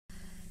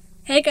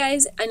Hey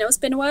guys, I know it's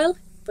been a while,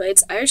 but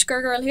it's Irish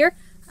Girl here,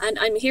 and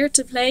I'm here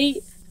to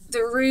play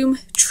The Room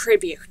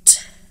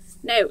Tribute.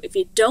 Now, if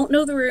you don't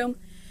know The Room,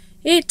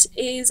 it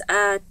is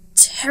a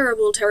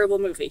terrible, terrible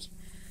movie.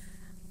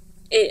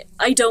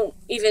 I don't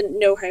even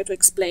know how to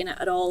explain it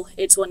at all.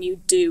 It's one you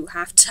do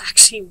have to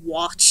actually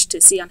watch to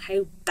see on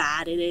how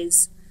bad it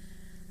is.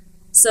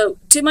 So,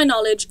 to my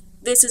knowledge,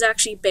 this is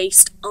actually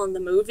based on the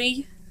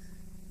movie,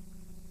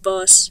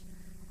 but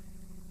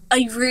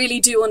I really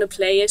do want to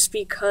play it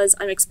because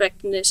I'm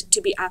expecting it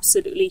to be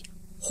absolutely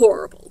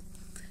horrible.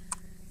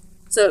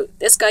 So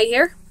this guy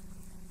here,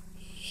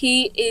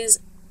 he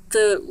is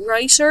the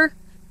writer,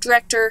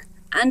 director,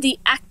 and the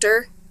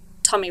actor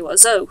Tommy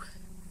Wiseau.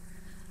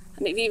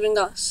 And they've even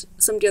got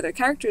some of the other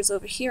characters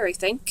over here, I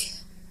think.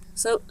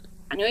 So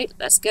anyway,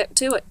 let's get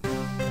to it.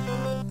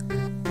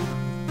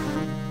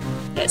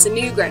 Yeah, it's a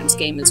Newgrounds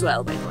game as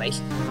well, by the way.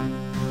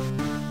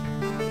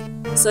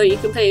 So you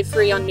can play it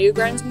free on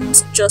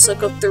Newgrounds, just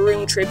look up The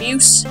Room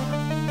Tribute.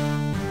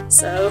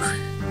 So,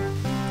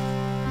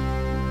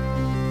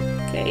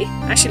 okay,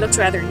 actually looks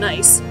rather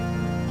nice.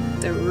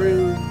 The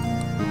Room.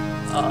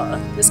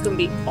 This is gonna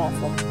be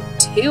awful.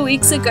 2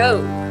 weeks ago.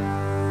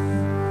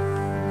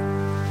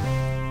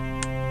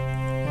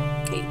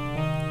 Okay,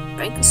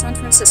 Bank of San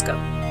Francisco.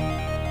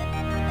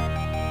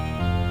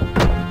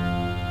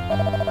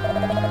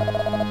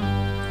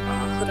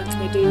 Hold on,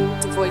 can I do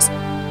the voice?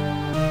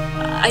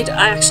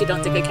 I actually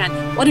don't think I can.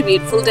 What a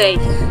beautiful day.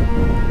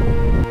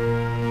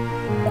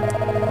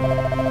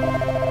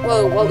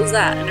 Whoa, what was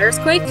that? An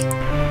earthquake?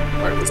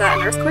 Or was that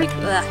an earthquake?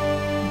 Ugh.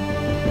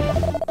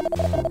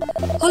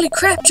 Holy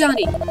crap,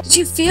 Johnny! Did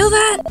you feel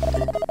that?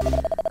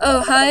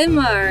 Oh, hi,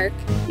 Mark.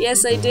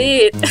 Yes, I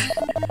did.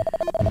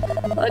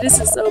 Oh, this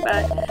is so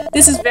bad.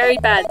 This is very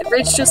bad. The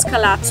bridge just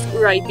collapsed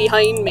right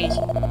behind me.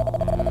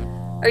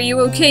 Are you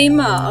okay,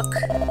 Mark?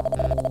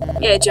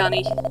 Yeah,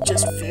 Johnny.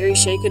 Just very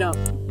shaken up.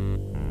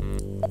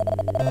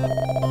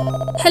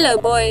 Hello,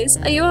 boys.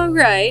 Are you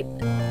alright?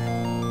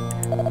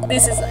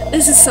 This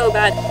is so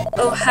bad.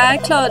 Oh, hi,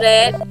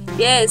 Claudette.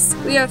 Yes,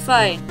 we are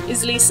fine.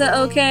 Is Lisa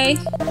okay?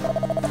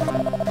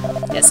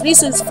 Yes,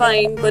 Lisa's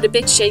fine, but a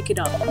bit shaken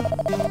up.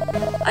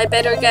 I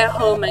better get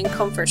home and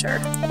comfort her.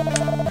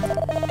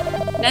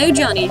 Now,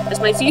 Johnny, as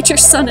my future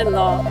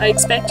son-in-law, I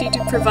expect you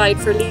to provide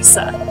for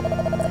Lisa.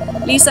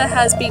 Lisa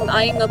has been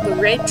eyeing up a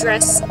red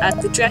dress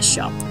at the dress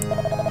shop.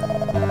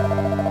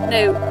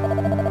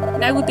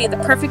 Now would be the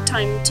perfect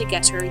time to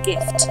get her a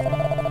gift.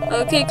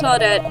 Okay,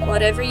 Claudette,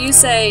 whatever you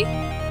say.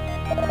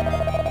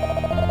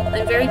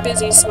 I'm very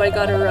busy, so I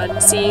gotta run.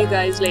 See you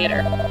guys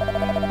later.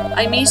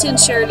 I meet in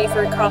Shirley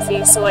for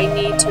coffee, so I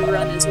need to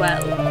run as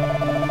well.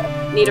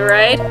 Need a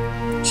ride?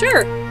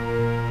 Sure.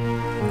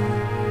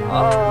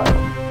 Oh,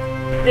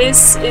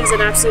 this is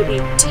an absolutely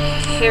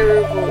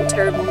terrible,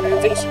 terrible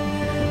movie.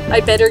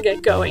 I better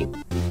get going.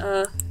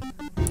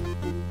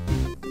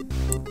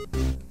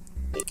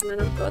 Wait, can I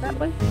not go that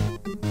way?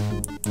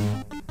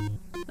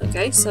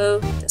 Okay, so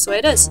this way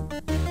it is.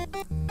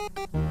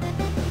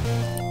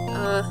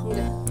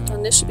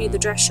 And this should be the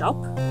dress shop.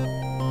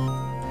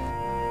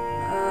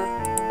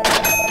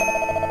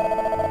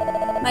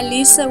 My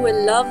Lisa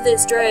will love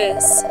this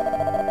dress.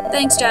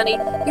 Thanks, Johnny.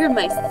 You're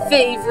my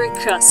favorite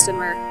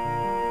customer.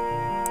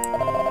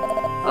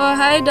 Oh,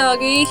 hi,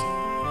 doggy.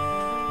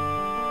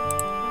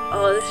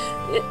 Oh,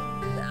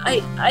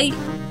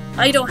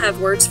 I don't have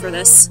words for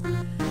this.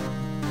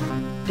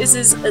 This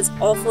is as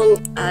awful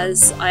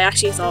as I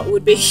actually thought it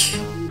would be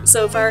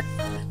so far.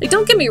 Like,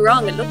 don't get me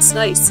wrong, it looks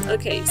nice.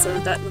 Okay, so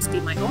that must be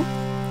my home.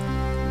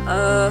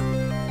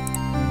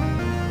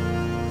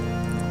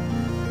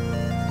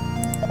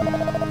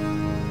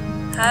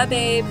 Hi,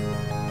 babe.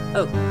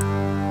 Oh,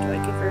 do I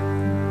give her?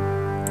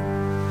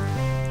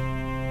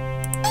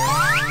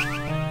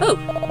 Oh,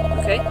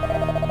 okay.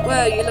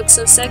 Wow, you look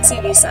so sexy,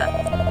 Lisa.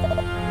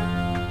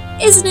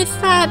 Isn't it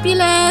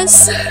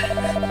fabulous?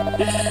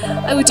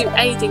 I would do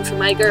anything for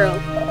my girl.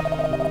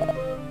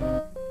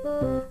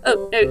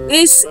 Oh, no,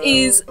 this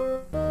is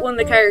one of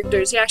the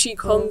characters. He actually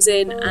comes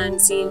in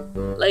and seems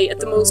like at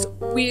the most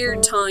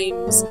weird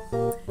times,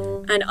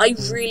 and I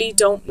really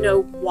don't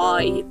know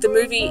why. The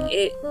movie,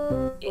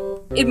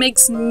 it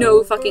makes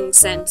no fucking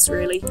sense,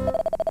 really.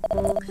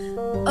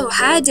 Oh,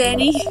 hi,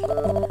 Danny.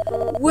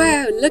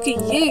 Wow, look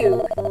at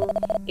you.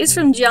 It's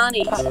from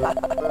Johnny.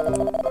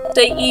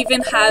 They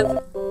even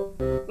have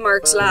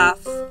Mark's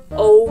laugh.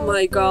 Oh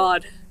my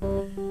god.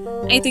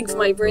 Anything for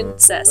my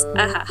princess.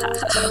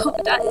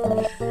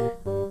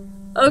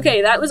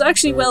 Okay, that was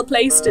actually well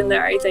placed in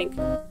there, I think.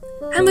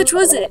 How much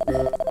was it?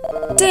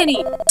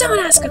 Denny, don't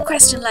ask a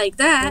question like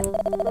that.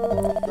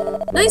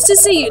 Nice to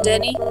see you,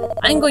 Denny.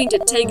 I'm going to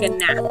take a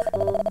nap.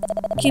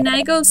 Can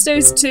I go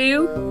upstairs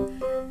too?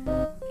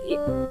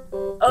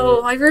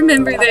 Oh, I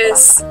remember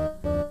this.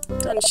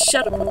 Don't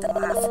shut up with the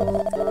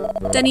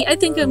laugh. Denny, I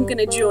think I'm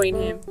gonna join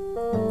him.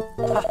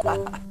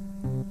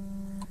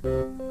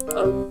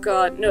 Oh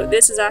god, no,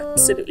 this is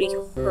absolutely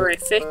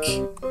horrific.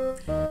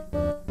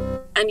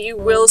 And you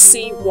will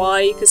see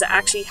why, because it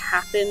actually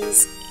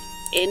happens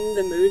in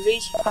the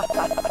movie.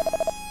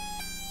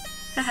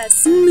 Haha,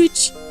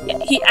 smooch. Yeah,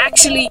 he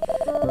actually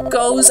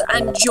goes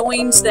and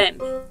joins them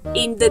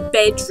in the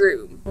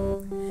bedroom.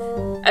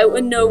 Out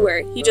of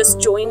nowhere, he just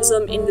joins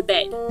them in the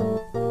bed.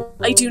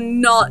 I do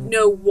not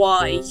know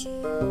why.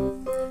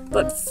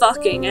 But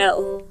fucking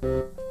hell.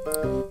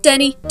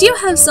 Denny, do you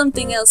have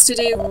something else to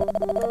do?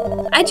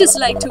 I just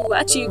like to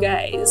watch you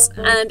guys.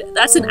 And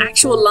that's an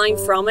actual line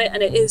from it,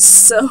 and it is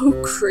so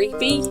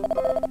creepy.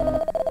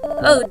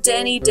 Oh,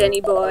 Denny,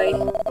 Denny boy.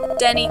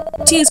 Denny,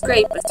 two's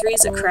great, but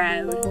three's a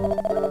crowd.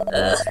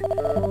 Ugh,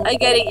 I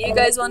get it, you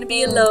guys want to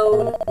be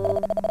alone.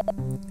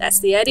 That's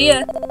the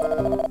idea.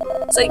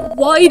 It's like,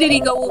 why did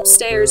he go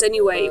upstairs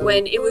anyway,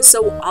 when it was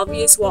so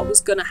obvious what was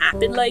gonna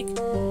happen, like?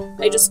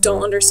 I just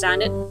don't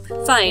understand it.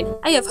 Fine,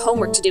 I have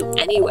homework to do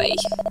anyway.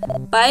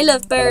 Bye,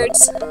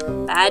 lovebirds.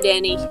 Bye,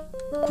 Denny.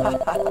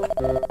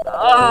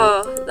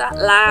 Oh, that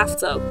laugh,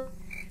 though.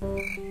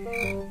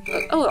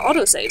 Oh, it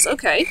auto-saves.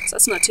 Okay, so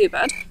that's not too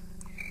bad.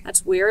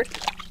 That's weird.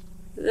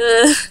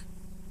 Ugh.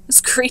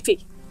 That's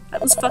creepy.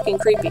 That was fucking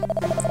creepy.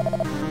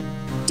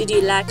 Did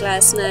you like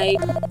last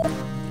night?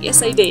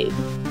 Yes, I did.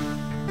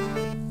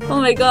 Oh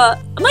my god.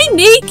 Am I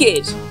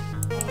naked?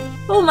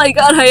 Oh my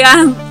god, I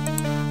am.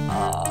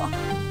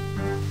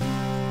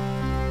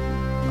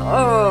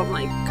 Oh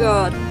my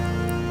god.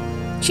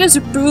 She has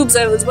her boobs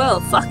out as well.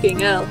 Fucking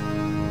hell.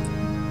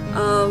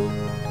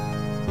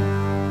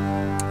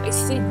 I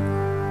think...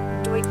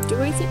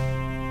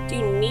 Do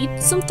you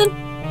need something?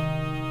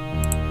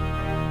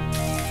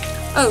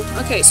 Oh,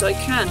 okay, so I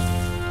can.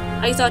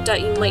 I thought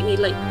that you might need,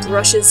 like,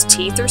 brush his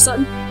teeth or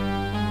something.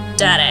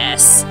 That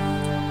ass.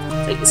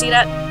 So you see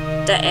that?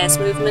 That ass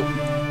movement.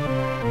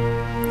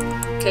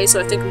 Okay, so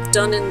I think we've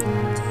done in...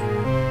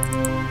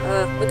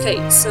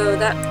 okay, so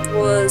that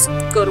was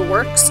go to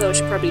work, so I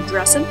should probably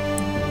dress him.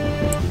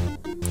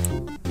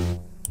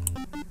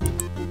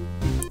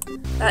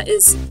 That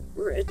is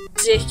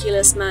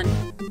ridiculous, man.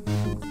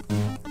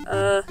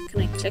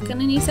 Can I click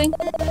on anything?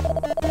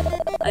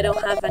 I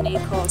don't have any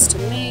calls to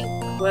make,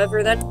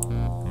 whoever then.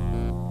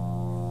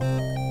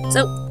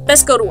 So,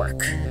 let's go to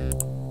work.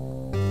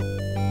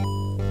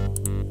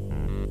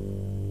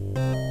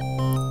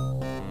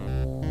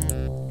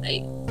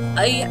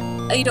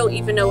 I don't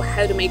even know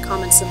how to make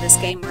comments in this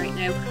game right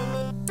now.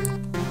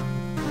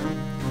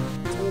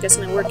 So I'm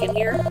guessing I work in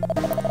here.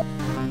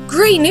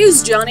 Great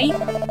news, Johnny!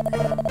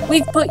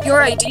 We've put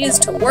your ideas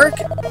to work,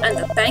 and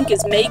the bank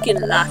is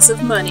making lots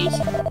of money.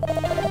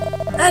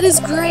 That is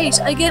great!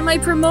 I get my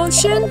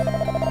promotion?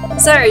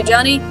 Sorry,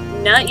 Johnny,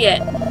 not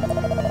yet.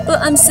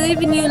 But I'm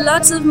saving you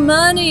lots of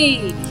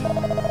money!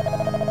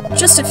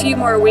 Just a few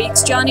more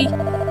weeks, Johnny.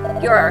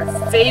 You're our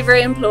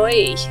favorite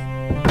employee.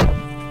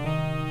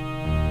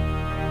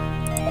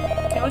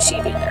 Okay, what's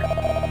she doing there?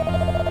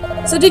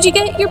 So did you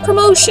get your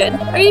promotion?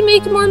 Are you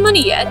making more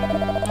money yet?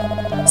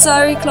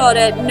 Sorry,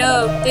 Claudette,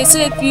 no. They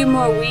said a few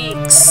more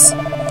weeks.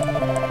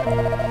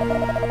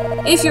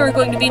 If you are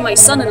going to be my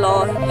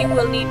son-in-law, you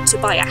will need to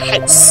buy a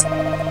house.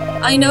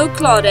 I know,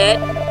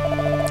 Claudette.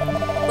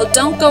 Well,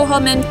 don't go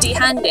home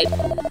empty-handed.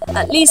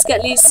 At least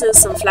get Lisa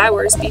some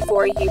flowers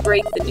before you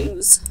break the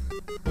news.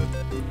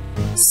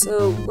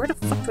 So, where the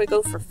fuck do I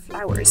go for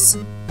flowers?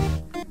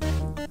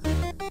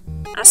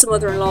 Ask the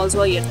mother-in-law as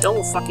well, you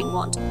don't fucking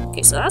want.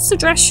 Okay, so that's the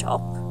dress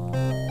shop.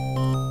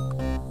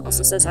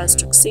 Also says it has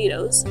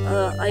tuxedos.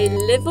 I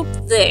live up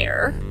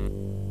there.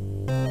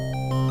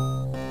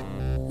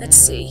 Let's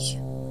see.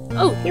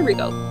 Oh, here we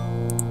go.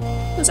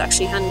 That was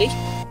actually handy.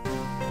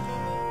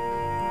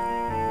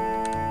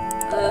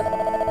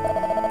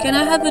 Can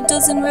I have a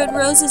dozen red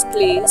roses,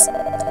 please?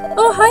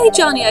 Oh, hi,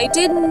 Johnny. I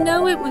didn't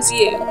know it was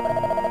you.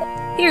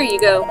 Here you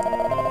go.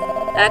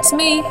 That's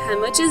me. How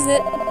much is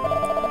it?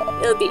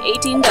 It'll be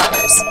 $18.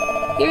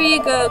 Here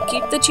you go.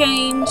 Keep the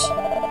change.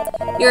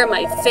 You're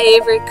my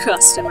favorite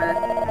customer.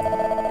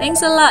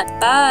 Thanks a lot.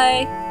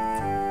 Bye.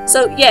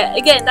 So, yeah,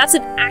 again, that's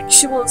an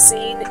actual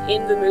scene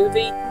in the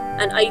movie,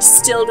 and I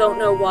still don't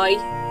know why.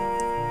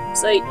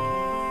 It's like,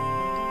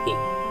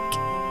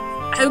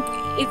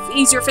 if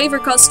he's your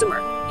favorite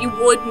customer, you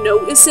would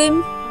notice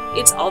him.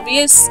 It's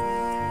obvious.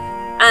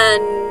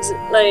 And,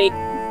 like,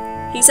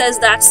 he says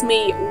that's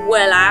me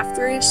well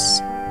after it.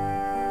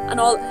 And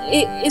all,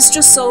 it's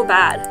just so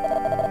bad.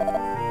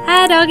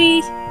 Hi,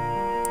 doggy.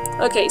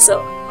 Okay,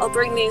 so I'll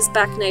bring these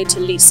back now to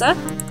Lisa.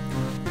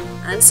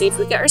 And see if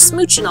we get her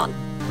smooching on.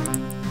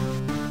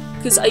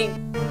 Because I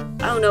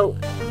don't know,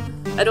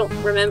 I don't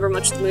remember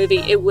much of the movie.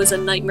 It was a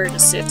nightmare to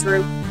sit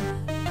through.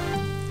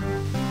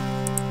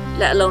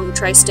 Let alone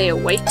try to stay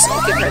awake, so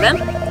I'll give her them.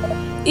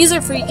 These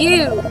are for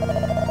you!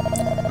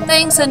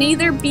 Thanks, honey,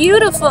 they're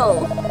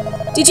beautiful!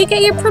 Did you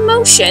get your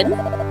promotion?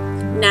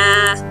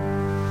 Nah.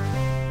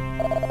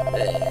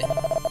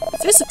 Your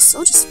face looks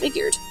so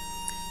disfigured.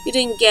 You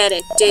didn't get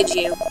it, did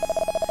you?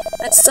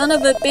 That son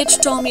of a bitch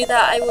told me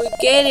that I would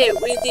get it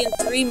within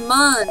 3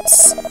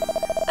 months.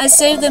 I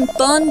saved them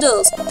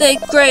bundles. They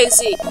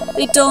crazy.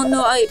 They don't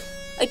know I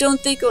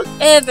don't think I'll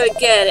ever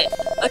get it.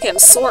 Okay, I'm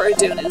sort of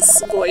doing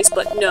his voice,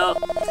 but no.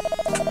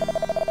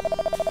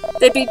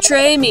 They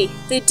betray me.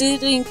 They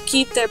didn't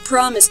keep their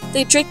promise.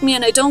 They tricked me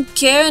and I don't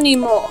care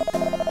anymore.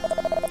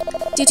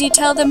 Did you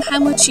tell them how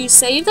much you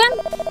saved them?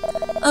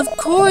 Of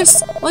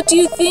course. What do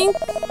you think?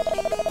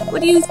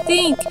 What do you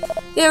think?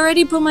 They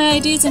already put my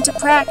ideas into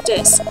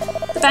practice.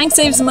 The bank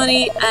saves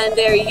money and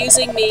they're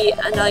using me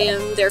and I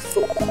am their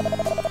fool.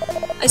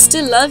 I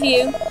still love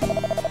you.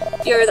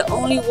 You're the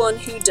only one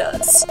who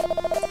does.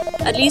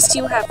 At least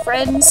you have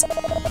friends.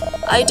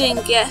 I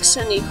didn't get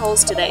any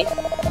calls today.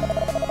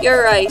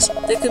 You're right,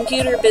 the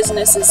computer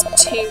business is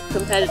too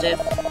competitive.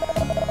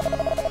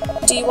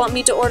 Do you want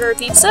me to order a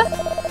pizza?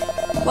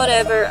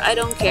 Whatever, I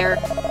don't care.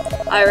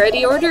 I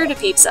already ordered a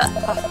pizza.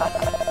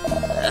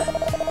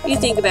 You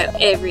think about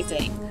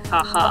everything.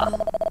 Haha.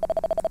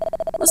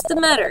 What's the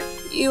matter?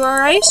 You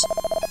alright?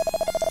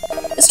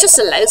 It's just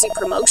a lousy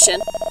promotion.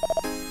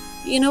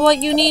 You know what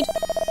you need?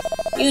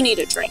 You need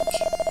a drink.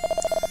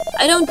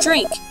 I don't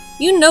drink.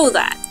 You know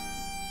that.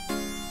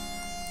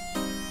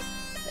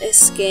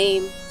 This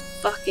game.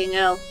 Fucking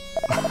hell.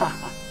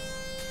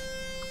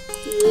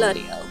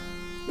 Bloody hell.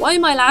 Why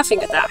am I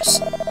laughing at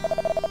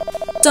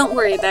that? Don't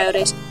worry about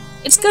it.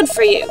 It's good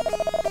for you.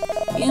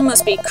 You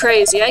must be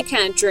crazy. I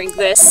can't drink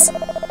this.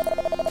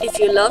 If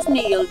you love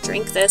me, you'll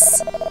drink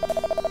this.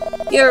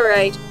 You're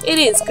right. It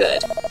is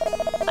good.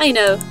 I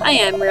know. I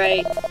am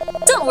right.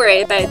 Don't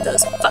worry about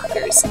those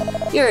fuckers.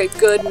 You're a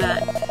good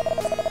man.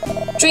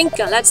 Drink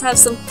and let's have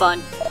some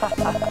fun.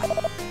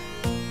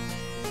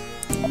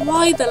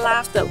 Why the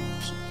laugh though?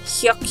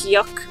 Yuck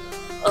yuck.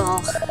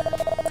 Ugh.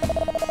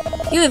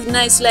 You have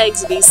nice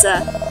legs,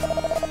 Lisa.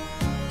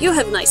 You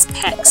have nice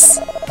pecs.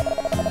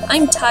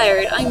 I'm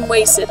tired. I'm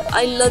wasted.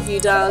 I love you,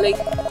 darling.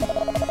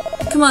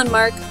 Come on,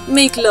 Mark.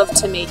 Make love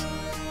to me.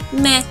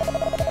 Meh.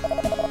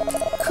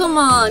 Come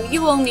on.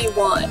 You owe me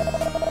one.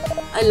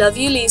 I love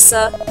you,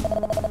 Lisa.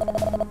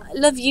 I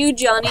love you,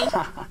 Johnny.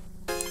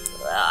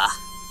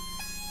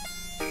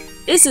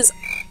 This is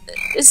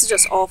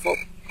just awful.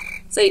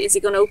 So, is he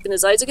going to open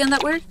his eyes again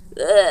that weird?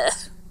 Ugh.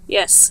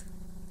 Yes.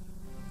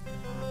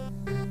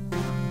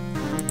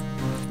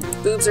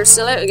 Boobs are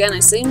still out again,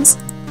 it seems.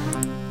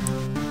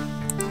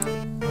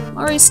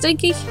 Alright,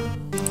 Stinky.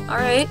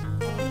 Alright.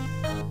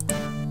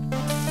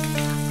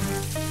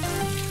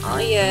 Oh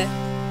yeah.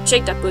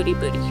 Shake that booty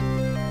booty.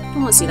 I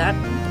don't want to see that.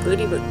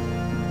 Booty booty.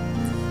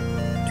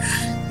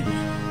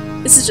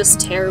 This is just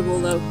terrible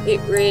though.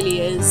 It really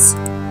is.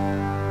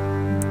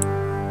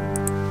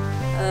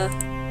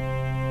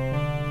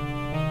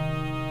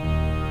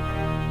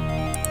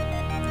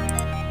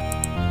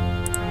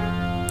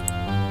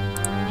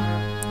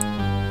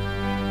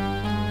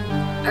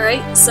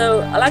 Alright,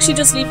 so I'll actually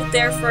just leave it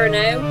there for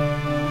now.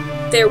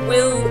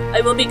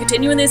 I will be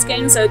continuing this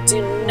game, so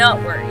do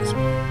not worry.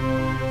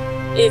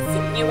 If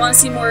you want to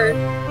see more,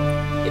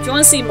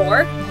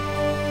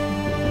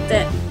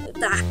 then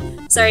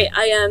sorry,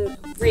 I am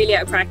really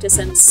out of practice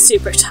and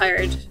super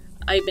tired.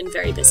 I've been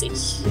very busy.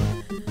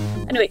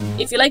 Anyway,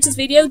 if you liked this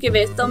video, give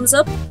it a thumbs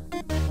up,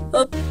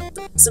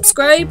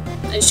 subscribe,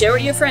 and share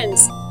with your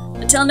friends.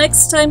 Until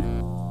next time,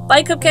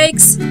 bye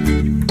cupcakes!